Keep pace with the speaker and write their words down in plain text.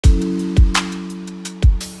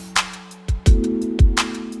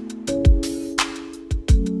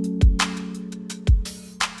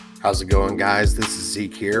How's it going, guys? This is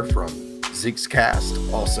Zeke here from Zeke's Cast,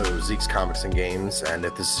 also Zeke's Comics and Games. And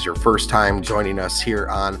if this is your first time joining us here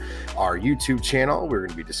on our YouTube channel, we're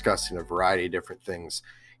going to be discussing a variety of different things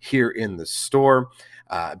here in the store.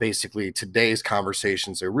 Basically, today's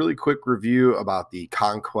conversations are a really quick review about the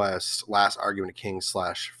Conquest Last Argument of Kings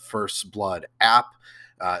 / First Blood app.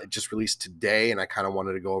 It just released today, and I kind of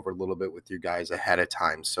wanted to go over a little bit with you guys ahead of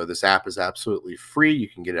time. So this app is absolutely free. You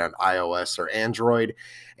can get it on iOS or Android,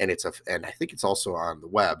 and I think it's also on the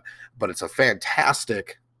web. But it's a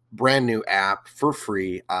fantastic brand new app for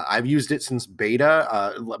free. I've used it since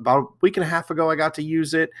beta. About a week and a half ago, I got to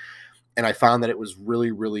use it, and I found that it was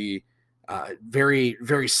really very,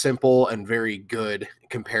 very simple and very good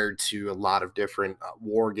compared to a lot of different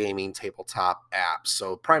wargaming tabletop apps.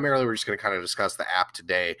 So primarily, we're just going to kind of discuss the app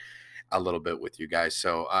today a little bit with you guys.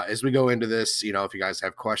 So as we go into this, if you guys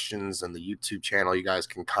have questions on the YouTube channel, you guys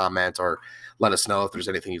can comment or let us know if there's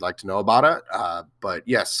anything you'd like to know about it. But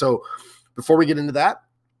yes, so before we get into that,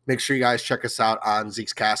 make sure you guys check us out on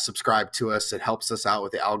Zeke's Cast. Subscribe to us. It helps us out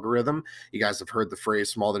with the algorithm. You guys have heard the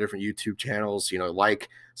phrase from all the different YouTube channels, like,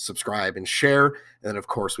 subscribe, and share. And then, of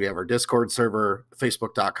course, we have our Discord server,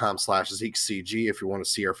 facebook.com/ZekeCG. If you want to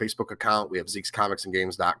see our Facebook account, we have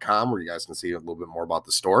Zeke'sComicsandGames.com, where you guys can see a little bit more about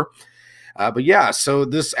the store. But yeah, so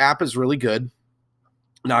this app is really good.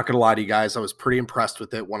 Not going to lie to you guys, I was pretty impressed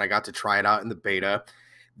with it when I got to try it out in the beta.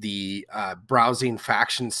 The browsing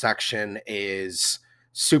faction section is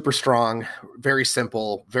super strong, very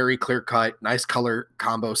simple, very clear cut, nice color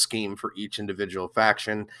combo scheme for each individual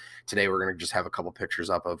faction. Today, we're going to just have a couple pictures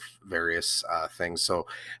up of various things. So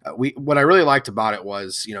what I really liked about it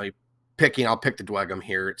was, I'll pick the Dwegum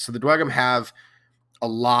here. So the Dwegum have a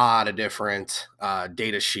lot of different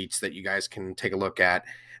data sheets that you guys can take a look at,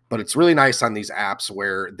 but it's really nice on these apps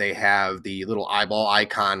where they have the little eyeball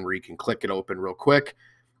icon where you can click it open real quick,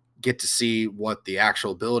 get to see what the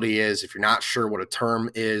actual ability is. If you're not sure what a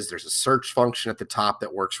term is, there's a search function at the top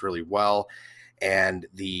that works really well. And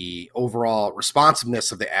the overall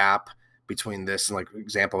responsiveness of the app between this and, like,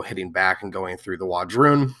 example, hitting back and going through the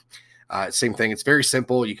Wadroon, same thing. It's very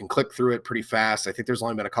simple. You can click through it pretty fast. I think there's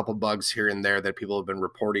only been a couple bugs here and there that people have been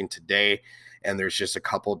reporting today. And there's just a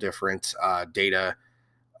couple different data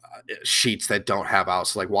sheets that don't have out.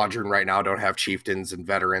 So like Wadroon right now don't have chieftains and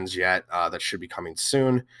veterans yet. That should be coming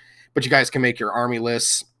soon. But you guys can make your army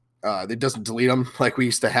lists. It doesn't delete them like we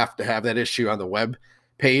used to have that issue on the web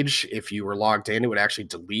page. If you were logged in, it would actually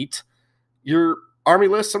delete your army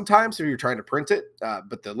list sometimes if you're trying to print it.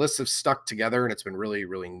 But the lists have stuck together, and it's been really,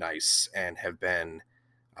 really nice and have been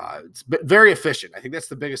it's been very efficient. I think that's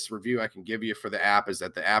the biggest review I can give you for the app, is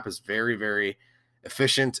that the app is very, very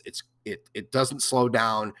efficient. It doesn't slow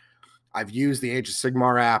down. I've used the Age of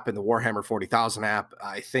Sigmar app and the Warhammer 40,000 app.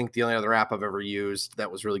 I think the only other app I've ever used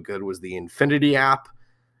that was really good was the Infinity app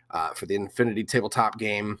for the Infinity tabletop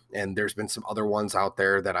game. And there's been some other ones out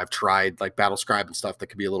there that I've tried, like Battlescribe and stuff, that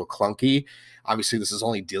could be a little clunky. Obviously, this is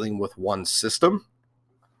only dealing with one system.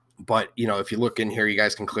 But, if you look in here, you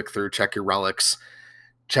guys can click through, check your relics,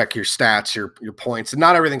 check your stats, your points. And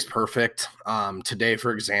not everything's perfect. Today,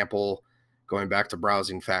 for example, going back to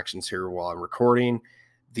browsing factions here while I'm recording,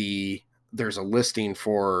 there's a listing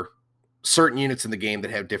for certain units in the game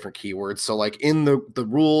that have different keywords. So like in the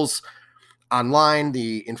rules online,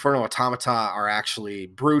 the Infernal Automata are actually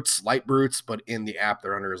brutes, light brutes, but in the app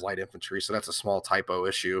they're under as light infantry. So that's a small typo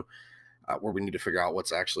issue where we need to figure out what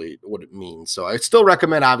it means. So I still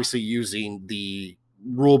recommend obviously using the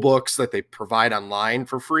rule books that they provide online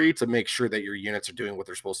for free to make sure that your units are doing what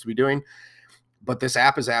they're supposed to be doing. But this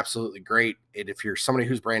app is absolutely great. And if you're somebody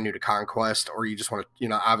who's brand new to Conquest, or you just want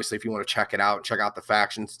to, obviously if you want to check it out, check out the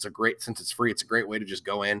factions, since it's free, it's a great way to just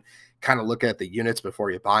go in, kind of look at the units before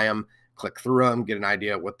you buy them, click through them, get an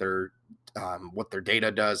idea of what their data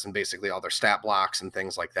does, and basically all their stat blocks and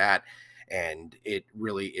things like that. And it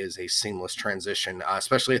really is a seamless transition,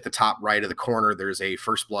 especially at the top right of the corner. There's a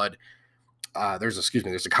First Blood. There's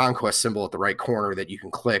a Conquest symbol at the right corner that you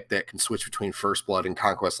can click that can switch between First Blood and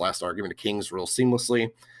Conquest Last Argument of Kings real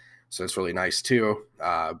seamlessly. So it's really nice too.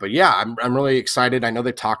 But yeah, I'm really excited. I know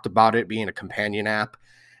they talked about it being a companion app,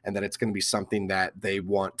 and that it's going to be something that they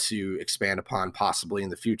want to expand upon possibly in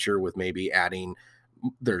the future, with maybe adding,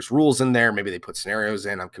 there's rules in there. Maybe they put scenarios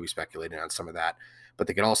in. I could be speculating on some of that. But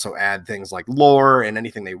they could also add things like lore and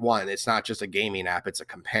anything they want. It's not just a gaming app, it's a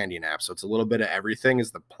companion app. So it's a little bit of everything is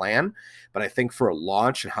the plan. But I think for a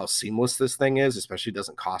launch and how seamless this thing is, especially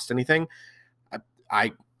doesn't cost anything,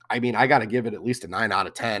 I got to give it at least a 9 out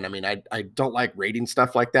of 10. I mean, I don't like rating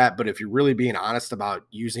stuff like that. But if you're really being honest about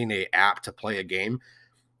using an app to play a game,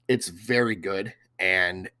 it's very good.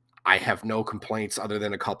 And I have no complaints other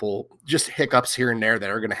than a couple just hiccups here and there that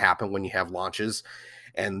are going to happen when you have launches.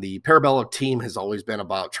 And the Parabellum team has always been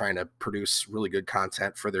about trying to produce really good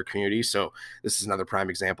content for their community. So this is another prime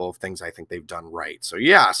example of things I think they've done right. So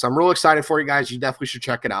yeah, so I'm real excited for you guys. You definitely should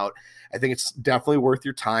check it out. I think it's definitely worth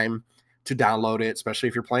your time to download it, especially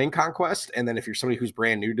if you're playing Conquest. And then if you're somebody who's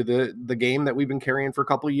brand new to the game that we've been carrying for a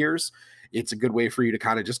couple of years, it's a good way for you to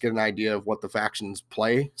kind of just get an idea of what the factions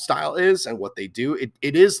play style is and what they do.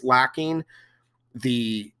 It is lacking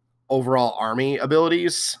the overall army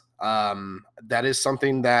abilities. That is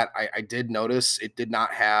something that I did notice. It did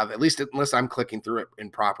not have, at least unless I'm clicking through it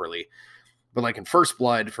improperly. But like in First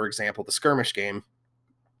Blood, for example, the skirmish game,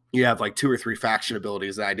 you have like 2 or 3 faction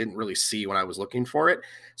abilities that I didn't really see when I was looking for it.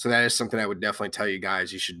 So that is something I would definitely tell you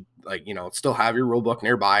guys. You should, like, you know, still have your rule book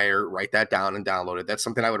nearby or write that down and download it. That's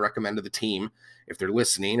something I would recommend to the team if they're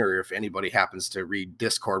listening, or if anybody happens to read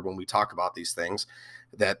Discord when we talk about these things,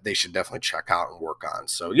 that they should definitely check out and work on.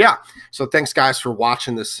 So yeah, so thanks guys for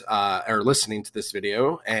watching this or listening to this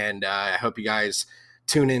video, and I hope you guys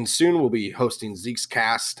tune in soon. We'll be hosting Zeke's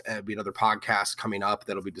Cast. It'll be another podcast coming up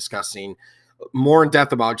that'll be discussing more in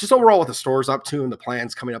depth about just overall what the store's up to and the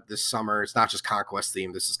plans coming up this summer. It's not just Conquest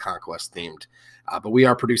themed. This is Conquest themed, but we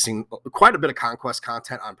are producing quite a bit of Conquest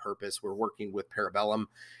content on purpose. We're working with Parabellum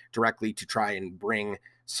directly to try and bring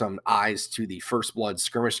some eyes to the First Blood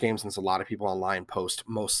skirmish games, since a lot of people online post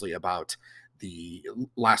mostly about the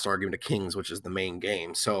Last Argument of Kings, which is the main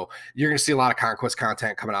game. So you're going to see a lot of Conquest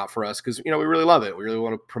content coming out for us because, you know, we really love it. We really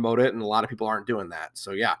want to promote it, and a lot of people aren't doing that.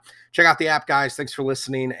 So yeah, check out the app, guys. Thanks for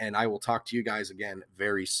listening, and I will talk to you guys again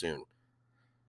very soon.